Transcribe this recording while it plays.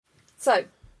So,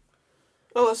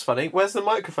 Oh, that's funny. Where's the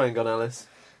microphone gone, Alice?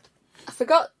 I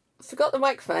forgot the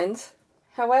microphones.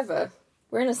 However,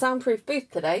 we're in a soundproof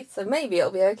booth today, so maybe it'll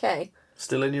be okay.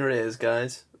 Still in your ears,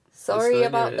 guys. Sorry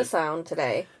about the sound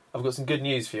today. I've got some good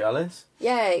news for you, Alice.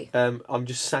 Yay. I'm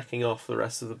just sacking off the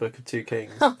rest of the Book of Two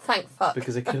Kings. Oh, thank fuck.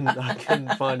 Because I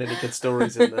couldn't find any good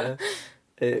stories in there.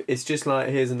 It's just like,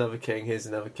 here's another king.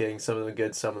 Some of them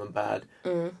good, some of them bad.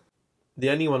 Mm. The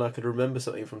only one I could remember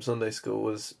something from Sunday school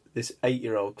was this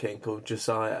 8-year-old king called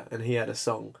Josiah, and he had a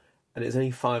song, and it's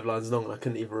only 5 lines long, and I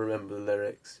couldn't even remember the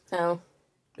lyrics. Oh.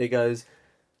 It goes,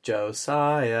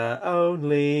 Josiah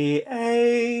only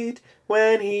 8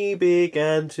 when he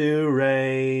began to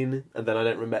reign. And then I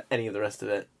don't remember any of the rest of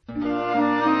it.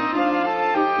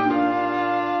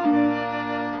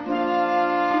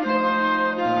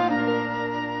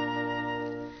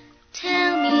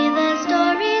 Tell me the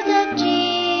stories of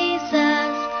Jesus.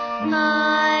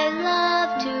 I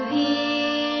love to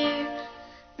hear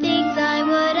things I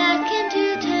would ask him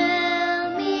to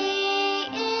tell me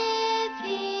if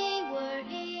he were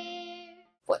here.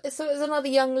 What? So it was another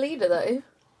young leader, though?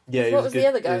 Yeah, he What was was good, the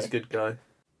other guy? He was a good guy.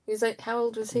 He was like, how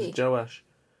old was he? It was Joash.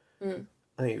 Mm.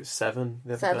 I think he was 7.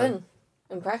 the other 7. guy.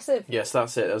 Impressive. Yes,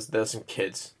 that's it. There's some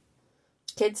kids.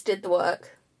 Kids did the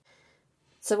work.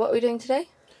 So what are we doing today?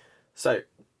 So,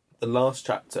 the last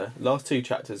 2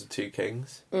 chapters of 2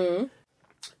 Kings,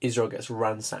 Israel gets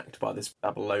ransacked by this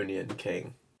Babylonian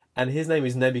king. And his name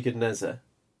is Nebuchadnezzar.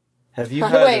 Have you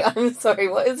heard Wait, I'm sorry,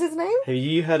 what is his name? Have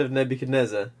you heard of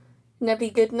Nebuchadnezzar?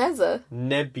 Nebuchadnezzar?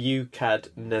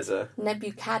 Nebuchadnezzar.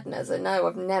 Nebuchadnezzar. No,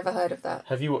 I've never heard of that.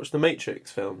 Have you watched the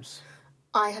Matrix films?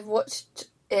 I have watched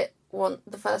it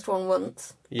the first one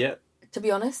once. Yep. To be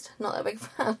honest, not that big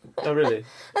fan. Oh, really?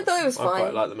 I thought it was I fine.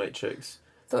 quite like the Matrix.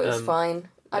 Thought it was fine.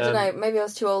 I don't know, maybe I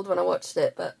was too old when I watched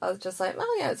it, but I was just like,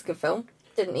 oh yeah, it's a good film.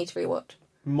 Didn't need to rewatch.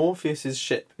 Morpheus's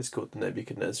ship is called the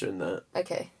Nebuchadnezzar in that.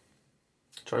 Okay.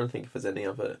 Trying to think if there's any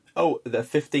other... Oh, the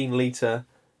 15-litre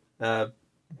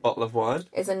bottle of wine.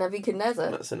 Is a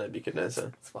Nebuchadnezzar. That's a Nebuchadnezzar.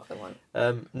 That's what I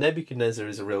want. Nebuchadnezzar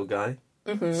is a real guy.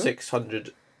 Mm-hmm.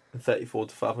 634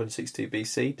 to 562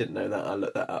 BC. Didn't know that. I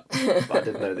looked that up. But I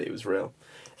didn't know that he was real.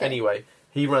 Okay. Anyway,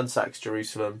 he ransacks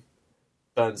Jerusalem,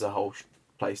 burns the whole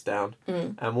place down.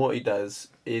 And what he does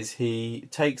is he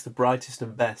takes the brightest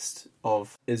and best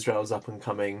of Israel's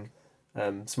up-and-coming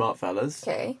smart fellas.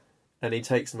 Okay. And he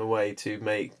takes them away to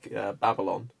make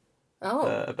Babylon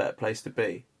a better place to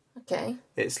be. Okay.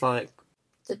 It's like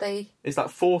It's like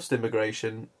forced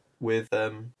immigration with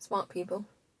Smart people.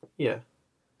 yeah,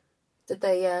 Did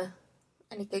they,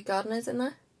 any good gardeners in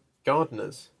there?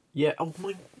 gardeners. Yeah. Oh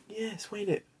my. Yes. Wait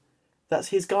it. That's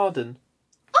his garden.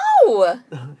 Oh!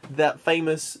 That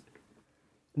famous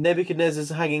Nebuchadnezzar's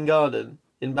hanging garden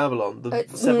in Babylon.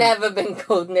 It's never been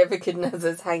called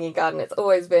Nebuchadnezzar's Hanging Garden. It's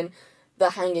always been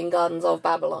the Hanging Gardens of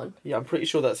Babylon. Yeah, I'm pretty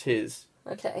sure that's his.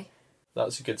 Okay.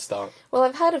 That's a good start. Well,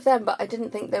 I've heard of them, but I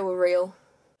didn't think they were real.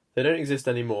 They don't exist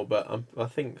anymore, but I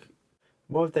think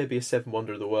why would they be a 7th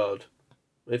wonder of the world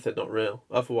if they're not real?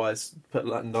 Otherwise, put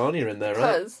like Narnia in there,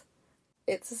 right? Because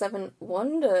it's a 7th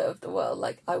wonder of the world.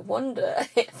 Like, I wonder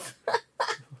if...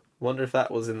 Wonder if that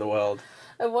was in the world.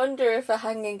 I wonder if a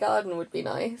hanging garden would be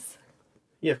nice.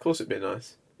 Yeah, of course it'd be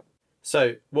nice.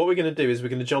 So, what we're going to do is we're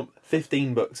going to jump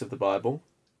 15 books of the Bible.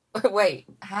 Wait,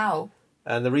 how?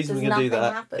 And the reason Does we're going to do nothing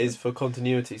that happen? is for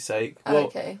continuity's sake. Oh, Well,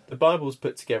 okay. the Bible's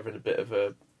put together in a bit of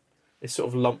a... It's sort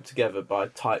of lumped together by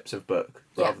types of book,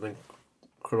 Yeah. rather than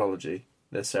chronology,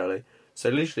 necessarily. So,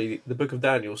 literally, the book of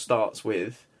Daniel starts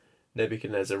with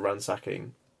Nebuchadnezzar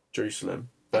ransacking Jerusalem,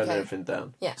 burning Okay. everything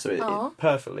down. Yeah. So, it Aw.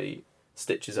 perfectly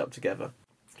stitches up together.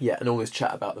 Yeah, and all this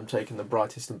chat about them taking the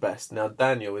brightest and best. Now,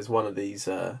 Daniel is one of these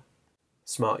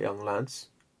smart young lads.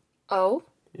 Oh,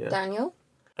 Yeah. Daniel?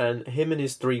 And him and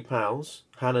his 3 pals,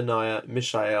 Hananiah,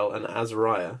 Mishael, and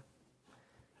Azariah,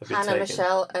 have been Hannah, taken.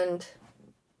 Michelle, and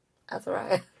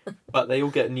Azariah. But they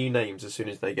all get new names as soon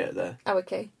as they get there, Oh,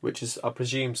 okay. which is, I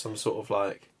presume, some sort of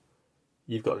like,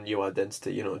 you've got a new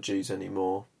identity, you're not Jews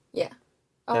anymore. Yeah.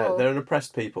 Oh, They're an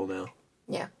oppressed people now.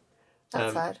 yeah.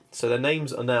 That's sad. So their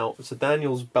names are now, so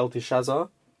Daniel's Belteshazzar,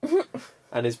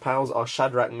 and his pals are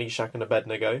Shadrach, Meshach, and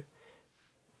Abednego.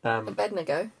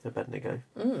 Abednego. Abednego.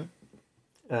 Mm.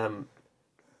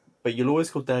 But you'll always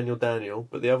call Daniel Daniel,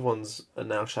 but the other ones are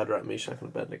now Shadrach, Meshach, and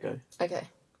Abednego. Okay.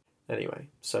 Anyway,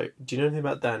 so do you know anything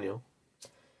about Daniel?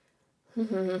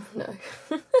 No.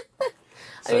 So-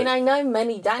 I mean, I know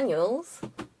many Daniels.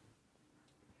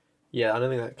 Yeah, I don't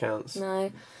think that counts.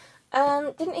 No.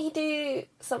 Didn't he do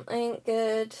something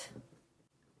good?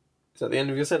 Is that the end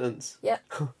of your sentence? Yeah.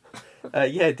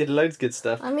 Yeah, it did loads of good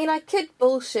stuff. I mean, I could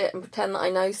bullshit and pretend that I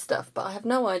know stuff, but I have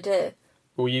no idea.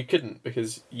 Well, you couldn't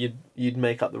because you'd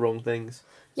make up the wrong things.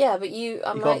 Yeah, but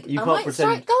I might pretend...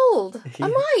 strike gold. Yeah.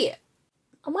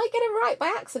 I might get it right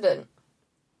by accident.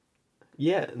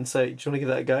 Yeah, and so do you want to give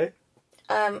that a go?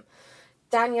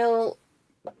 Daniel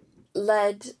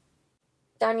led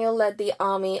the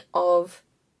army of...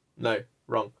 No,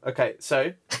 wrong. Okay,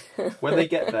 so when they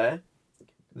get there,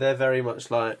 they're very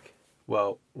much like,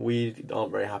 well, we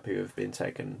aren't very happy with being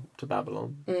taken to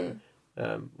Babylon.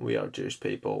 We are Jewish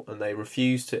people, and they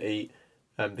refuse to eat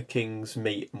the king's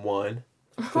meat and wine.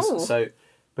 So,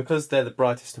 because they're the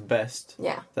brightest and best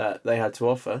that they had to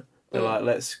offer, they're like,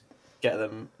 let's get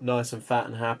them nice and fat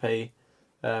and happy.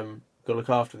 Got to look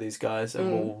after these guys,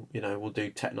 and we'll do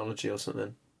technology or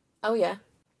something. Oh yeah.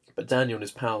 But Daniel and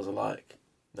his pals are like,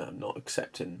 no, I'm not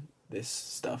accepting this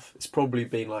stuff. It's probably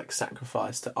been like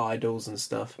sacrificed to idols and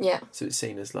stuff. Yeah. So it's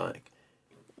seen as like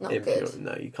Not impure. good.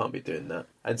 No, you can't be doing that.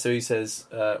 And so he says,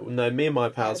 no, me and my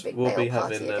pals will be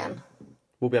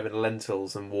having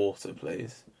lentils and water,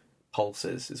 please.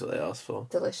 Pulses is what they asked for.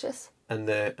 Delicious. And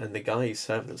the guy who's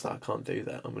serving was like, I can't do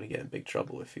that. I'm going to get in big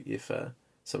trouble if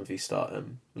some of you start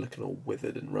looking all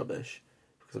withered and rubbish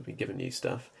because I've been giving you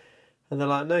stuff. And they're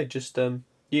like, no, just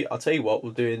I'll tell you what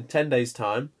we'll do in 10 days'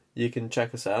 time. You can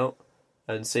check us out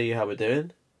and see how we're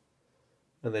doing.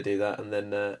 And they do that, and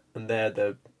then and they're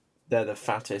the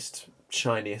fattest,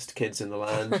 shiniest kids in the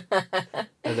land.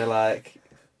 And they're like,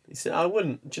 he said, I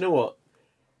wouldn't. Do you know what?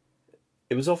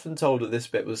 It was often told that this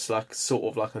bit was like sort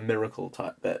of like a miracle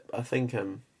type bit. I think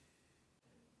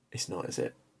it's not, is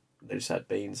it? They just had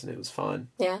beans and it was fine.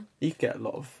 Yeah. You can get a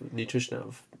lot of nutrition out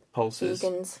of pulses.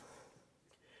 Vegans.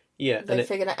 Yeah, They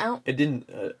figured it out. It didn't.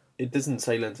 It doesn't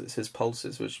say lentils. It says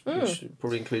pulses, which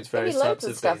probably includes various Maybe types loads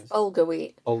of of stuff. beans. Bulgur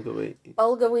wheat. Bulgur wheat.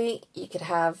 Bulgur wheat. You could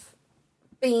have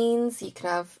beans. You could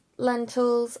have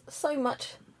lentils. So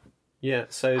much. Yeah.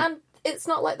 So And it's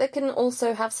not like they can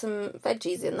also have some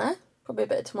veggies in there. Probably a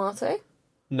bit of tomato.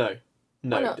 no,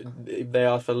 Why not? they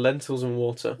are for lentils and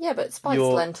water. Yeah, but spiced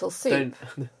lentil soup.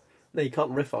 No, you can't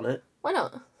riff on it Why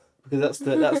not? because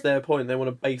that's their point. They want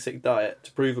a basic diet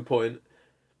to prove a point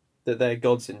that they're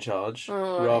gods in charge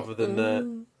rather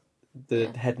than the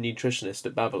head nutritionist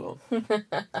at Babylon.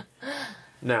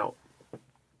 Now,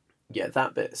 yeah,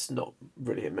 that bit's not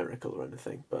really a miracle or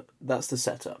anything, but that's the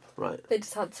setup, right? They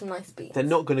just had some nice beans. They're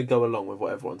not going to go along with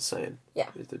what everyone's saying. Yeah.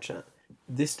 Is the chat.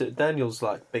 This Daniel's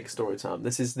like big story time.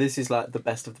 This is like the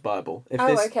best of the Bible. If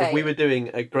if we were doing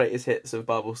a greatest hits of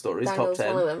Bible stories, Daniel's top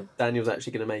 10, one of them. Daniel's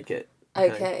actually going to make it.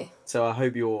 Okay. So I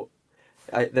hope you're.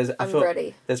 I I'm feel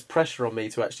ready. There's pressure on me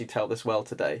to actually tell this well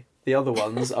today. The other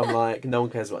ones, I'm like, no one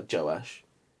cares about Joash.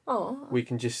 Oh. We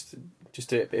can just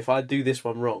do it. But if I do this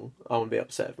one wrong, I want to be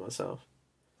upset with myself.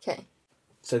 Okay.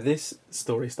 So this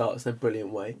story starts in a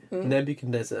brilliant way. Mm.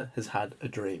 Nebuchadnezzar has had a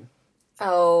dream.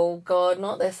 Oh God,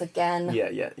 not this again.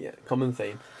 Yeah. Common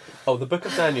theme. Oh, the Book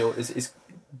of Daniel is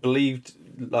believed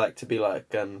like to be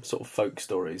like sort of folk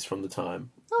stories from the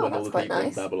time when all that's the quite people in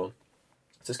nice. Babylon.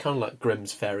 So it's kind of like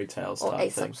Grimm's fairy tales Or type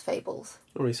thing. Aesop's fables.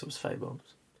 Or Aesop's fables.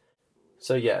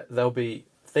 So yeah,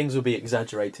 things will be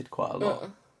exaggerated quite a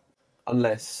lot,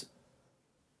 unless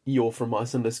you're from my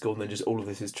Sunday school and then just all of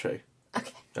this is true.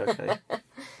 Okay.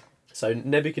 So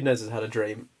Nebuchadnezzar's had a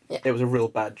dream. Yeah. It was a real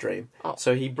bad dream. Oh.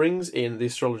 So he brings in the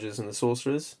astrologers and the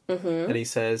sorcerers, and he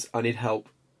says, I need help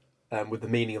with the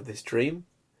meaning of this dream.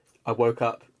 I woke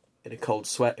up in a cold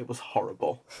sweat. It was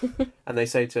horrible. And they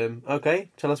say to him,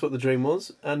 okay, tell us what the dream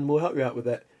was, and we'll help you out with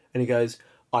it. And he goes,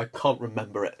 I can't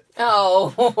remember it.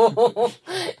 Oh.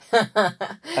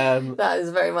 That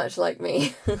is very much like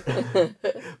me.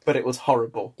 But it was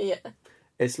horrible. Yeah.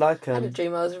 It's like... I had a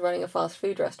dream I was running a fast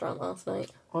food restaurant last night.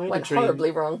 I had Went a dream-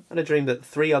 horribly wrong. I had a dream that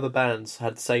 3 other bands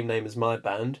had the same name as my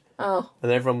band. Oh.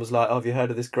 And everyone was like, oh, have you heard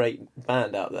of this great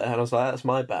band out there? And I was like, that's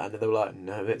my band. And they were like,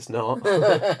 no, it's not.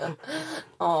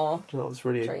 Oh. That was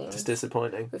really Dreams. just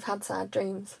disappointing. We've had sad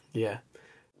dreams. Yeah.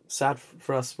 Sad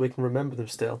for us, we can remember them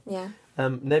still. Yeah.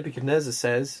 Nebuchadnezzar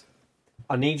says,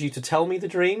 I need you to tell me the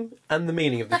dream and the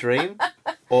meaning of the dream,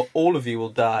 or all of you will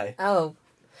die. Oh.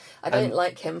 I don't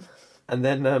like him. And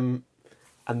then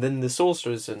the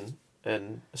sorcerers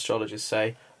and astrologers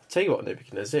say, I'll tell you what,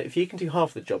 Nebuchadnezzar, if you can do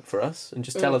half the job for us and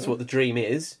just tell us what the dream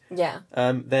is, Yeah.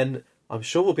 then I'm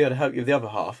sure we'll be able to help you with the other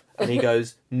half. And he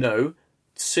goes, no,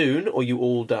 soon or you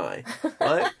all die.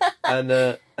 Right? And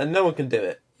no one can do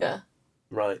it. Yeah.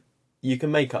 Right. You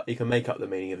can make up the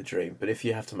meaning of a dream, but if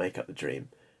you have to make up the dream,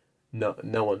 no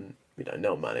one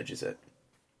manages it.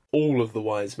 All of the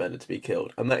wise men are to be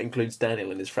killed, and that includes Daniel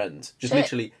and his friends. Just Shit.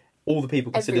 literally all the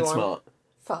people considered Everyone. smart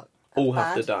Fuck. all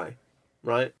That's have to bad. die.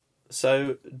 Right?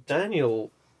 So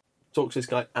Daniel talks to this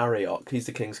guy Ariok. He's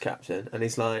the king's captain, and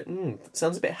he's like,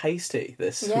 "Sounds a bit hasty.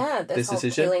 This Yeah, this whole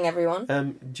decision. killing everyone.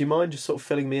 Do you mind just sort of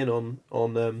filling me in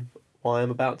on why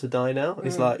I'm about to die now?" And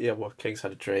he's like, "Yeah, well, king's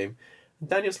had a dream." And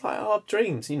Daniel's like, "Oh,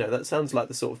 dreams. That sounds like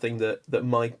the sort of thing that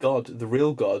my God, the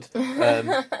real God,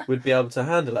 would be able to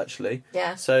handle. Actually,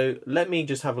 Yeah. So let me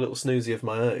just have a little snoozy of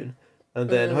my own, and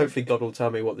then hopefully God will tell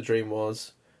me what the dream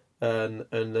was." And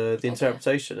the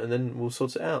interpretation, and then we'll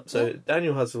sort it out. So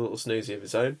Daniel has a little snoozy of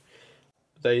his own.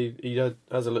 He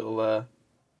has a little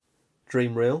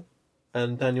dream reel,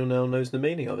 and Daniel now knows the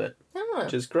meaning of it, Oh.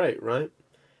 which is great, right?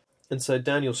 And so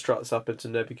Daniel struts up into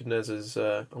Nebuchadnezzar's,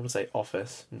 I want to say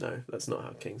office. No, that's not how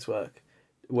kings work.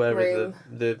 Room.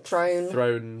 The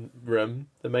throne room,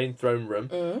 the main throne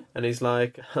room, and he's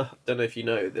like, don't know if you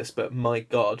know this, but my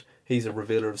God, he's a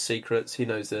revealer of secrets. He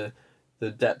knows the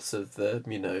depths of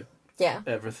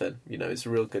everything. He's a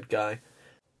real good guy.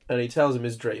 And he tells him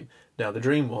his dream. Now, the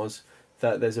dream was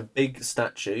that there's a big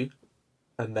statue,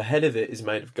 and the head of it is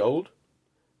made of gold,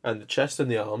 and the chest and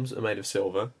the arms are made of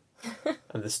silver,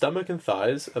 and the stomach and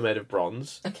thighs are made of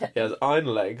bronze. Okay. He has iron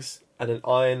legs and an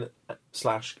iron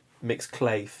 / mixed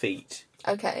clay feet.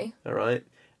 Okay. All right,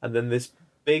 and then this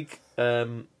big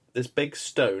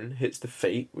stone hits the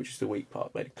feet, which is the weak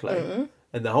part made of clay,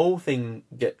 and the whole thing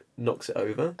knocks it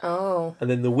over. Oh. And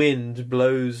then the wind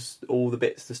blows all the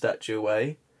bits of the statue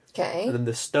away, Okay. and then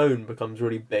the stone becomes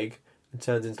really big and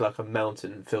turns into like a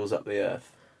mountain and fills up the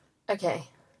earth. Okay.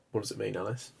 What does it mean,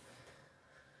 Alice?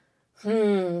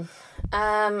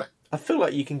 I feel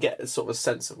like you can get a sort of a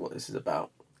sense of what this is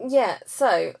about. Yeah,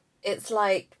 so it's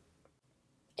like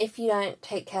if you don't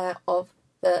take care of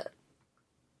the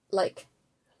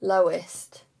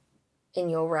lowest in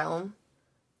your realm,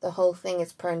 the whole thing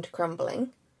is prone to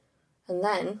crumbling. And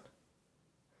then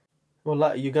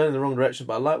Well, you're going in the wrong direction,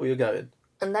 but I like where you're going.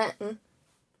 And then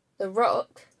the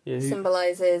rock Yeah,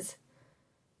 symbolises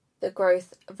the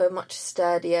growth of a much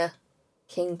sturdier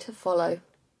king to follow.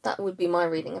 That would be my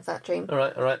reading of that dream. All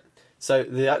right. So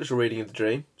the actual reading of the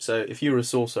dream. So if you were a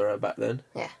sorcerer back then,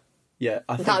 Yeah,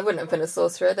 I think I wouldn't have been a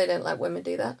sorcerer. They don't let women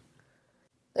do that.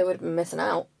 They would have been missing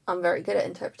out. I'm very good at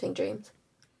interpreting dreams.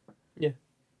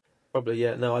 probably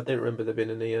No, I don't remember there being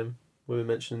any women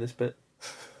mentioned in this bit.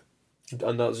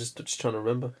 And I was just trying to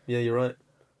remember. Yeah, you're right.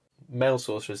 Male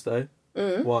sorcerers though,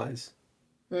 wise.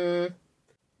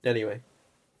 Anyway,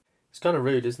 it's kind of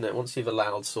rude, isn't it? Once you've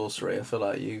allowed sorcery, I feel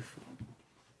like you've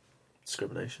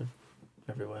discrimination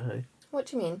everywhere. Hey. What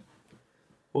do you mean?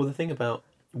 Well, the thing about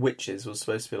witches was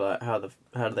supposed to be like, how do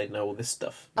they know all this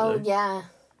stuff? you Oh, know? yeah.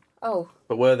 Oh,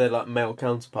 But were there like male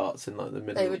counterparts in like the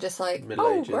middle? they were just like, Middle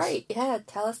oh, Ages. great, yeah,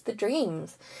 tell us the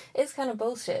dreams. It's kind of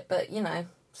bullshit, but,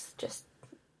 it's just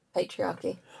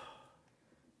patriarchy.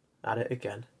 At it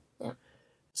again. Yeah.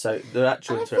 So the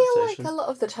actual And I interpretation. feel like a lot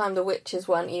of the time the witches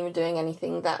weren't even doing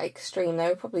anything that extreme. They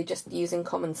were probably just using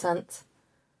common sense.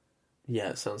 Yeah,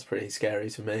 it sounds pretty scary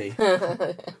to me.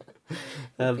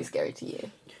 It'd be scary to you.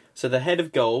 So the head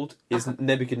of gold is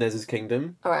Nebuchadnezzar's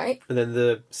kingdom, All right. and then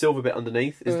the silver bit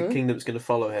underneath is the kingdom that's going to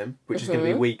follow him, which is going to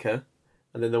be weaker.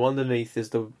 And then the one underneath is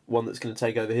the one that's going to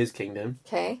take over his kingdom,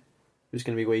 Okay. which is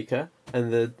going to be weaker,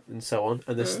 and so on.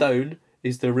 And the stone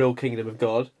is the real kingdom of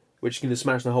God, which is going to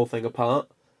smash the whole thing apart,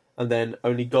 and then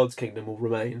only God's kingdom will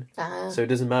remain. So it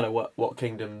doesn't matter what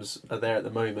kingdoms are there at the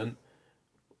moment,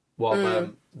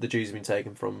 while the Jews have been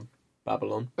taken from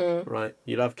Babylon, right?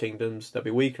 You'll have kingdoms, they'll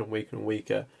be weaker and weaker and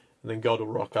weaker, and then God will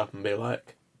rock up and be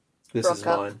like, this is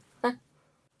Rock up. mine.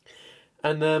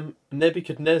 And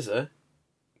Nebuchadnezzar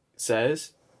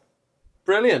says,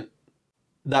 brilliant,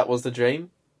 that was the dream.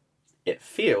 It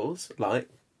feels like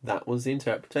that was the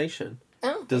interpretation.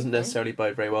 Oh, Doesn't okay. necessarily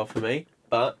bode very well for me,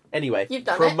 but anyway, You've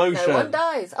done promotion. it. No one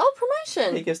dies. Oh,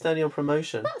 promotion. He gives Daniel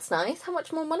promotion. That's nice. How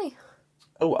much more money?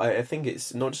 Oh, I think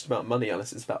it's not just about money,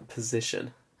 Alice, it's about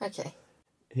position. Okay.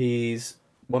 He's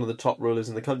one of the top rulers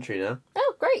in the country now.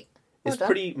 Oh, great. Well It's done.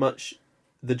 pretty much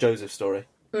the Joseph story,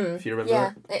 if you remember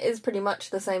Yeah, that. it is pretty much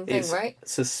the same thing, It's right?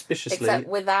 suspiciously... Except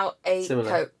without a similar.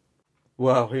 coat.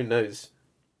 Well, who knows?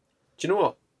 Do you know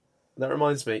what? That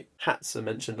reminds me, hats are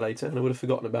mentioned later, and I would have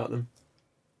forgotten about them.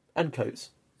 And coats.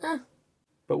 Ah.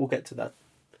 But we'll get to that.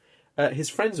 His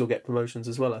friends will get promotions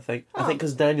as well, I think. I Oh. think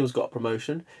because Daniel's got a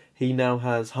promotion, he now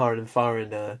has hiring and firing.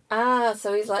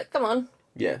 So he's like, come on.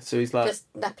 Yeah, so he's like... Just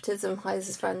nepotism hires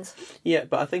his friends. Yeah,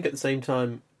 but I think at the same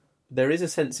time, there is a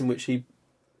sense in which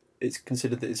it's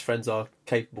considered that his friends are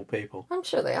capable people. I'm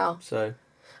sure they are. So,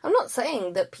 I'm not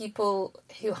saying that people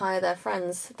who hire their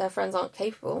friends aren't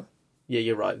capable. Yeah,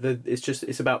 you're right.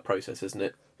 It's about process, isn't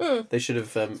it? They should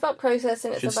have. It's about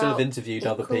processing. It's should about still have interviewed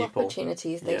other equal people.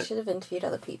 opportunities. They Yeah. should have interviewed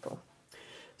other people.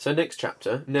 So next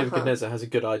chapter, Nebuchadnezzar has a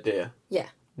good idea. Yeah.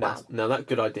 Wow. Now that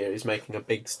good idea is making a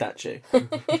big statue.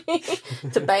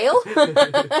 To bail?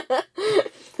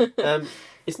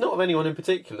 It's not of anyone in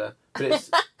particular, but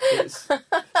it's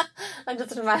I'm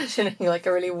just imagining like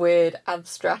a really weird,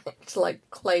 abstract, like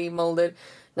clay moulded.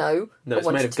 No, No, I it's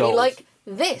want made it of to be gold. like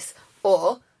this,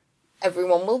 or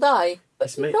everyone will die. But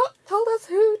It's you've made- not told us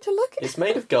who to look at. it's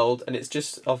made of gold, and it's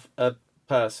just of a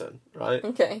person, right?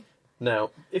 Okay. Now,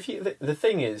 if you the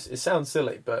thing is, it sounds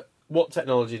silly, but what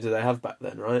technology do they have back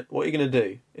then, right? What are you going to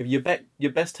do if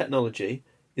your best technology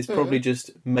is probably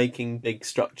just making big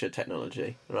structure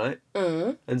technology, right?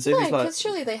 And so No, if it's like, because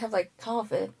surely they have like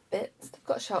carver bits. They've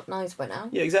got a sharp knives by now.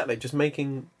 yeah, exactly, just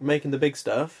making the big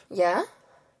stuff. Yeah.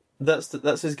 That's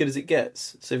as good as it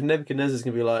gets. So if Nebuchadnezzar's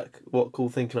going to be like, what cool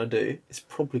thing can I do? It's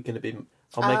probably going to be,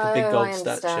 I'll make a big gold I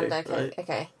understand. statue. Okay, Right?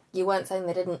 okay. You weren't saying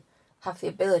they didn't have the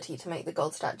ability to make the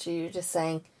gold statue. You were just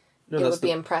saying No, it that's would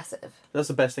be impressive. That's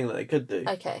the best thing that they could do.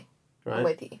 Okay, I'm Right?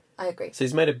 with you. I agree. So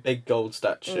he's made a big gold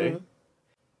statue,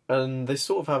 and they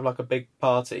sort of have like a big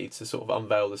party to sort of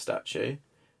unveil the statue,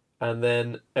 and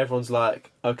then everyone's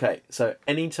like, okay, so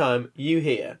anytime you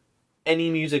hear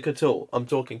any music at all, I'm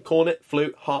talking cornet,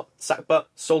 flute, harp, sackbut,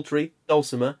 psaltery,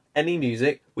 dulcimer, any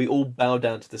music, we all bow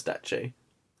down to the statue.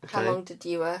 How Okay? long did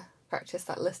you practice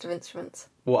that list of instruments?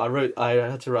 Well, I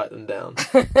had to write them down.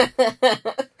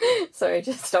 Sorry,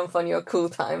 just stomp on your cool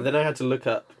time. Then I had to look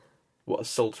up what a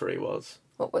psaltery was.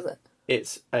 What was it?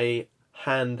 It's a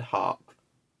hand harp.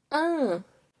 Oh,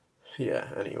 Yeah,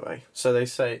 anyway. So they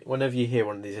say, whenever you hear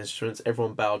one of these instruments,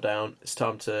 everyone bow down. It's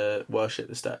time to worship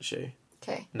the statue.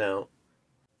 okay. Now,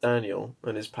 Daniel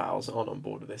and his pals aren't on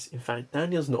board with this. In fact,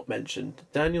 Daniel's not mentioned.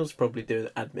 Daniel's probably doing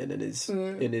admin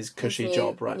in his cushy His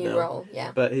job right new now. role,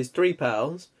 yeah. But his three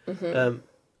pals,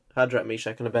 Hadrach,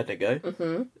 Meshach, and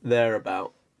Abednego, they're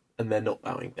about, and they're not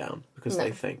bowing down because No.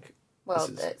 they think, Well,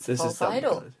 it's a false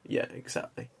idol. done. Yeah,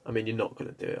 exactly. I mean, you're not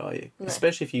going to do it, are you? No.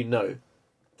 Especially if you know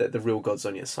that the real God's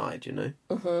on your side, you know?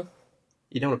 Mm-hmm.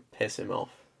 You don't want to piss him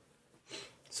off.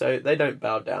 So they don't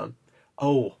bow down.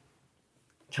 Oh,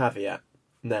 caveat.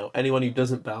 Now, anyone who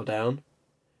doesn't bow down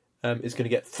is going to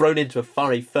get thrown into a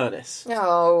fiery furnace.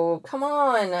 Oh, come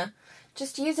on.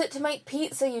 Just use it to make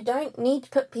pizza. You don't need to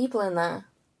put people in there.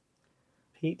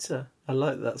 Pizza. I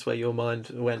like that's where your mind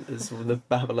went as the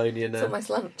Babylonian... It's almost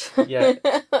lunch. yeah,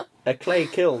 a clay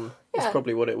kiln is Yeah.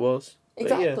 probably what it was. But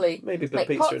yeah, Exactly. maybe put Make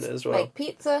pizza pots, in it as well. Make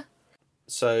pizza.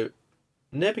 So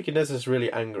Nebuchadnezzar's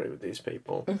really angry with these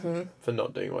people for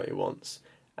not doing what he wants.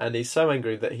 And he's so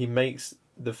angry that he makes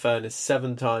the furnace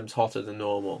 7 times hotter than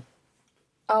normal.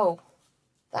 Oh,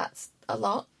 that's a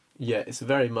lot. Yeah, it's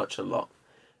very much a lot.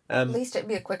 At least it'd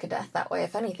be a quicker death that way.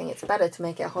 If anything, it's better to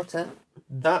make it hotter.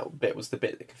 That bit was the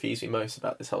bit that confused me most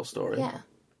about this whole story. Yeah.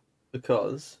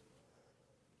 Because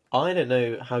I don't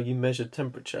know how you measured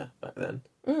temperature back then.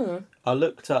 I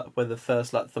looked up when the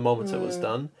first thermometer was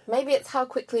done. Maybe it's how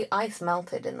quickly ice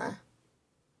melted in there.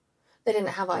 They didn't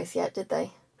have ice yet, did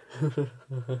they?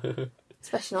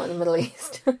 Especially not in the Middle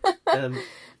East.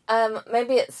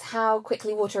 Maybe it's how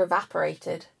quickly water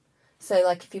evaporated. So,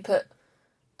 like, if you put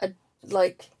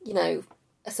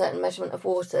a certain measurement of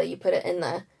water, you put it in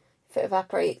there. If it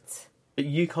evaporates, But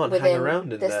you can't hang within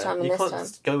around in this there. time and You this can't time.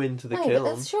 go into the no, but kiln.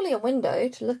 there's surely a window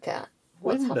to look at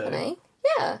what's Window? happening.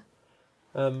 Yeah.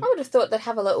 I would have thought they'd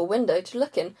have a little window to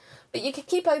look in, but you could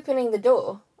keep opening the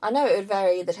door. I know it would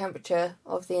vary the temperature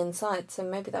of the inside, so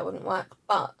maybe that wouldn't work,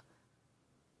 but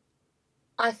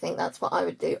I think that's what I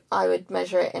would do. I would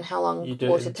measure it in how long You do it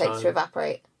water in takes time. to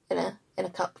evaporate in a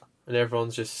cup. And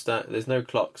everyone's just there's no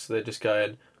clocks, so they're just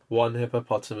going 1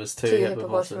 hippopotamus, 2 Two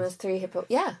hippopotamus. hippopotamus, 3 hippo.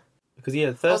 Yeah. Because the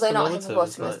first Although not thermometer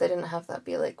was hippopotamus, like, they didn't have that. It'd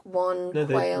be like one no,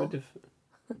 they whale. would have.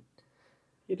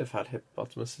 You'd have had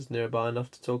hippopotamuses nearby enough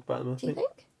to talk about them, I Do you think.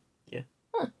 think? Yeah.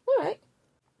 Huh, alright.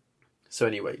 So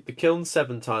anyway, the kiln's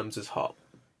 7 times as hot,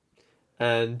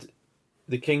 and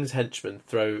the king's henchmen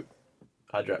throw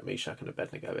Hadrach, Meshach, and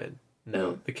Abednego in.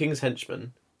 Now, the king's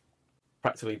henchmen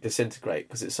practically disintegrate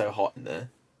because it's so hot in there,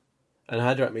 and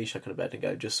Hadrach, Meshach, and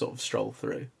Abednego just sort of stroll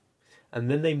through, and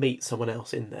then they meet someone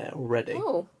else in there already.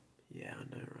 Oh, Yeah,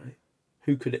 I know, right?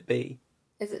 Who could it be?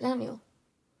 is it Daniel?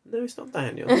 No, it's not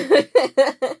Daniel. Who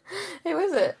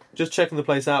is it? Just checking the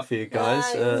place out for you guys.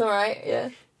 It's alright, yeah.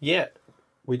 Yeah,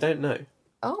 we don't know.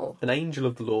 Oh. An angel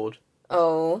of the Lord.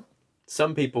 Oh.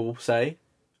 Some people say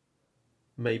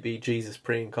maybe Jesus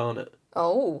pre-incarnate.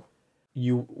 Oh.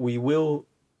 We won't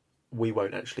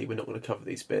actually, we're not going to cover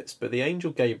these bits, but the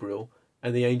angel Gabriel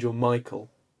and the angel Michael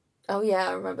Oh yeah,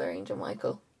 I remember Angel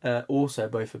Michael. Also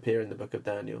both appear in the Book of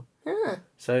Daniel. Ah.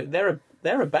 So they're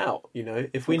about,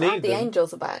 if we need the them.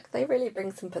 angels are back. They really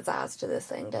bring some pizzazz to this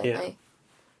thing, don't they?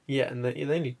 Yeah, and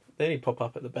they only pop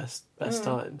up at the best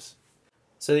times.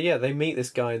 So yeah, they meet this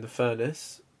guy in the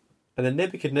furnace, and then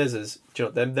Nebuchadnezzar's. Do you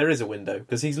know what, there is a window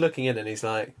because he's looking in and he's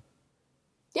like,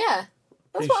 yeah,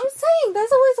 that's what I'm saying.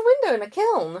 There's always a window in a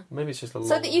kiln. Maybe it's just a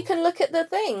so that you can look at the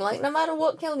thing. Like no matter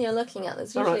what kiln you're looking at,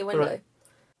 there's usually a window. Right.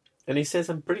 And he says,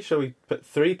 "I'm pretty sure we put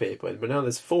 3 people in, but now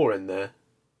there's 4 in there.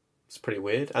 It's pretty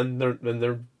weird, and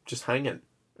they're just hanging.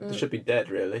 They should be dead,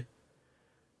 really."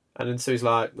 And then so he's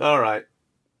like, "All right,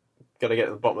 got to get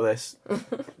to the bottom of this.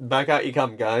 Back out you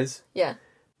come, guys." Yeah,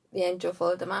 the angel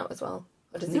followed them out as well.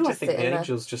 Or does he No, I just think sit the in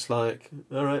angel's just like,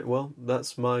 "All right, well,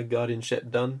 that's my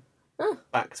guardianship done. Oh.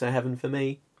 Back to heaven for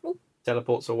me." Ooh.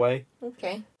 Teleports away.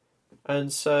 Okay.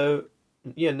 And so,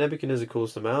 yeah, Nebuchadnezzar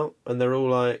calls them out, and they're all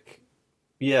like,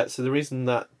 "Yeah, so the reason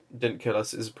that didn't kill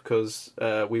us is because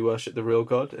we worship the real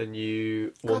God, and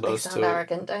you want they us sound to."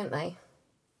 arrogant, don't they?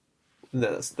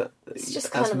 No, It's just that's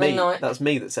kind of me. annoying. That's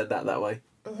me that said that way.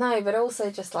 No, but also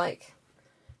just like,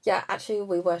 yeah, actually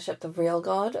we worship the real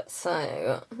God,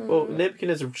 so... Well,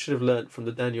 Nebuchadnezzar should have learnt from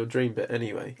the Daniel dream bit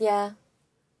anyway. Yeah.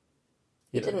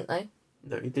 You He didn't, though.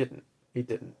 No, he didn't. He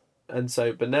didn't. And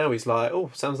so, but now he's like,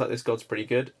 "Oh, sounds like this God's pretty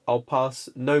good. I'll pass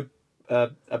a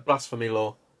blasphemy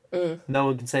law. No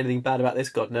one can say anything bad about this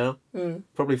God now.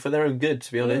 Probably for their own good,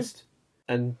 to be honest."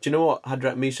 And do you know what?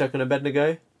 Hadrach, Meshach and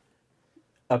Abednego?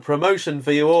 A promotion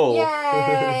for you all.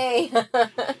 Yay!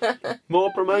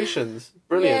 More promotions.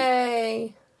 Brilliant.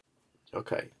 Yay!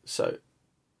 Okay, so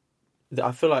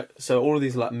I feel like all of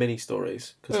these are like mini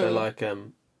stories because they're like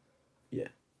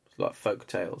like folk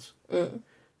tales.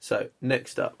 So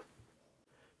next up,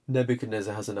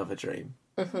 Nebuchadnezzar has another dream.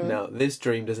 Now this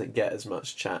dream doesn't get as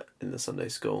much chat in the Sunday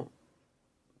school,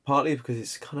 partly because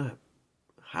it's kind of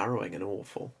harrowing and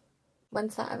awful.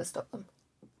 When's that ever stop them?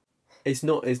 It's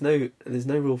not. There's no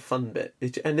real fun bit,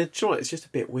 it's just a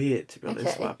bit weird, to be honest.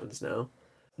 Okay. What happens now?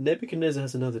 Nebuchadnezzar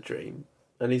has another dream,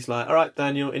 and he's like, "All right,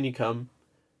 Daniel, in you come.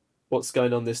 What's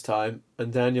going on this time?"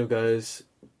 And Daniel goes,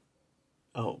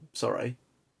 "Oh, sorry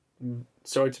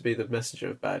to be the messenger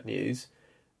of bad news,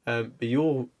 but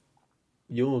your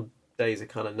days are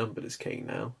kind of numbered as king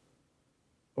now,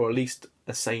 or at least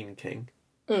a sane king.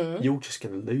 You're just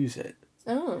going to lose it."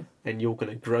 Oh. And you're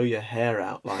going to grow your hair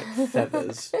out like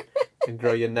feathers and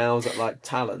grow your nails out like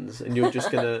talons, and you're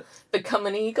just going to... Become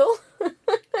an eagle?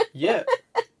 Yeah.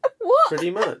 What? Pretty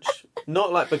much.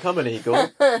 Not like become an eagle,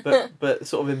 but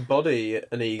sort of embody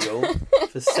an eagle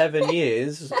for 7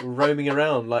 years, roaming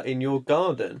around like in your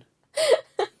garden.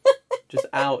 Just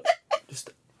out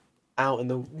in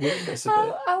the wilderness a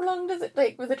bit. How long does it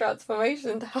take for the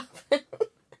transformation to happen?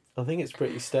 I think it's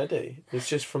pretty steady. It's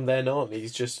just from then on,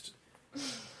 he's just...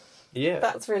 Yeah.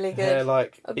 That's really good. Hair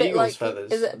like a bit eagle's like,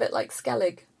 feathers. Is it a bit like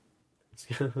Skellig?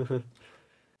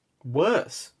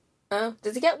 Worse. Oh,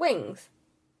 does he get wings?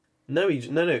 No,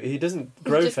 he doesn't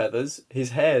grow feathers.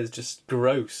 His hair is just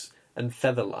gross and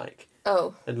feather-like.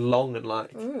 Oh. And long and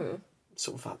like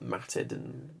sort of like matted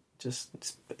and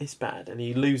just it's bad, and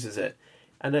he loses it.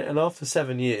 And after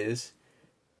 7 years,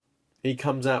 he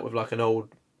comes out with like an old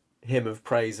hymn of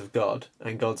praise of God,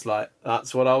 and God's like,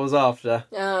 "That's what I was after."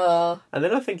 Oh. And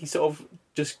then I think he sort of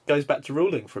just goes back to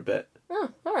ruling for a bit.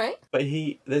 Oh, all right. But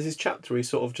there's this chapter where he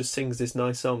sort of just sings this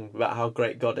nice song about how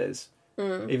great God is,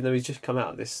 even though he's just come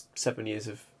out of this 7 years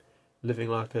of living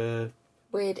like a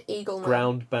weird eagle man.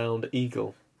 ground-bound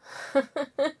eagle.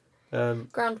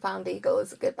 Ground-bound eagle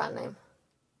is a good band name.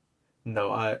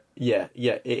 No, yeah,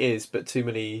 it is, but too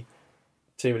many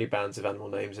bands of animal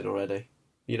names in already.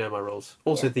 You know my rules.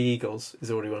 Also, the Eagles is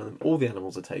already one of them. All the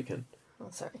animals are taken. Oh,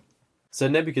 sorry. So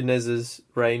Nebuchadnezzar's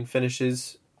reign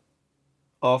finishes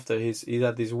after he's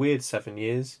had these weird 7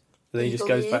 years. And then he just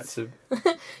goes back to...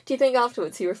 Do you think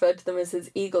afterwards he referred to them as his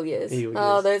eagle years? Eagle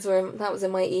years. That was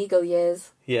in my eagle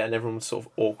years. Yeah, and everyone would sort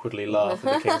of awkwardly laugh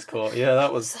at the King's Court. Yeah,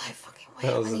 that was... So fucking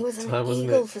weird when he was an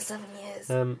eagle for 7 years.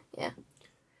 Yeah.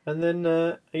 And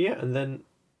then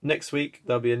next week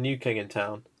there'll be a new king in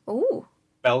town. Ooh.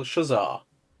 Belshazzar.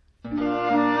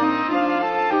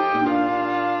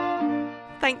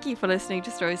 Thank you for listening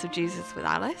to Stories of Jesus with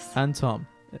Alice. And Tom.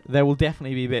 There will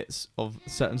definitely be bits of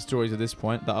certain stories at this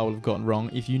point that I will have gotten wrong.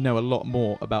 If you know a lot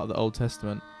more about the Old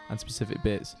Testament and specific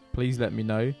bits, please let me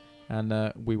know,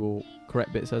 and we will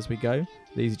correct bits as we go.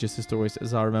 These are just the stories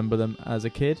as I remember them as a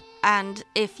kid. And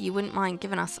if you wouldn't mind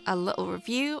giving us a little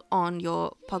review on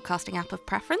your podcasting app of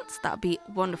preference, that would be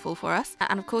wonderful for us.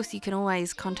 And of course, you can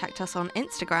always contact us on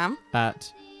Instagram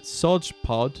at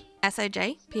SOJPod,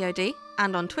 SOJPOD,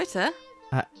 and on Twitter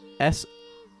at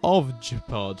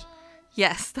SOFJPod.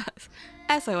 Yes, that's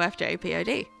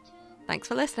SOFJPOD. Thanks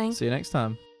for listening. See you next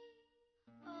time.